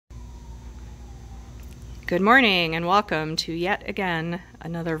Good morning and welcome to yet again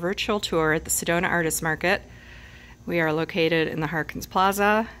another virtual tour at the Sedona Artist Market. We are located in the Harkins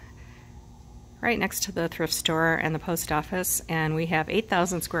Plaza, right next to the thrift store and the post office, and we have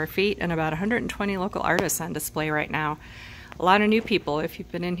 8,000 square feet and about 120 local artists on display right now. A lot of new people. If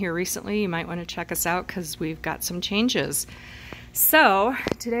you've been in here recently, you might want to check us out because we've got some changes. So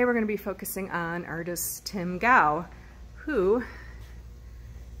today we're going to be focusing on artist Tim Gao, who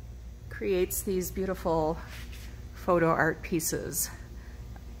creates these beautiful photo art pieces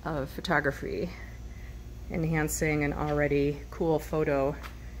of photography, enhancing an already cool photo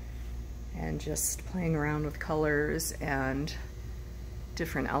and just playing around with colors and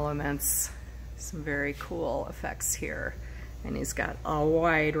different elements. Some very cool effects here. And he's got a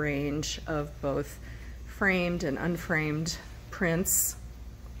wide range of both framed and unframed prints.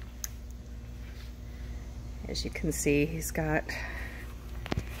 As you can see, he's got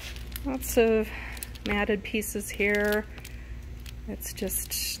lots of matted pieces here. It's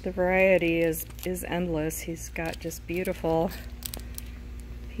just, the variety is endless. He's got just beautiful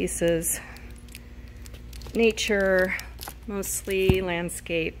pieces. Nature, mostly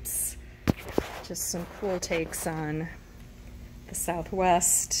landscapes. Just some cool takes on the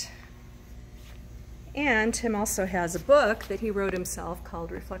Southwest. And Tim also has a book that he wrote himself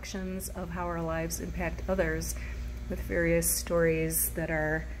called Reflections of How Our Lives Impact Others, with various stories that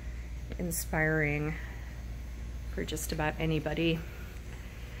are inspiring for just about anybody.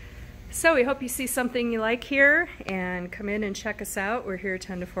 So we hope you see something you like here and come in and check us out. We're here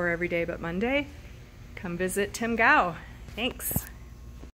 10 to 4 every day but Monday. Come visit Tim Gao. Thanks.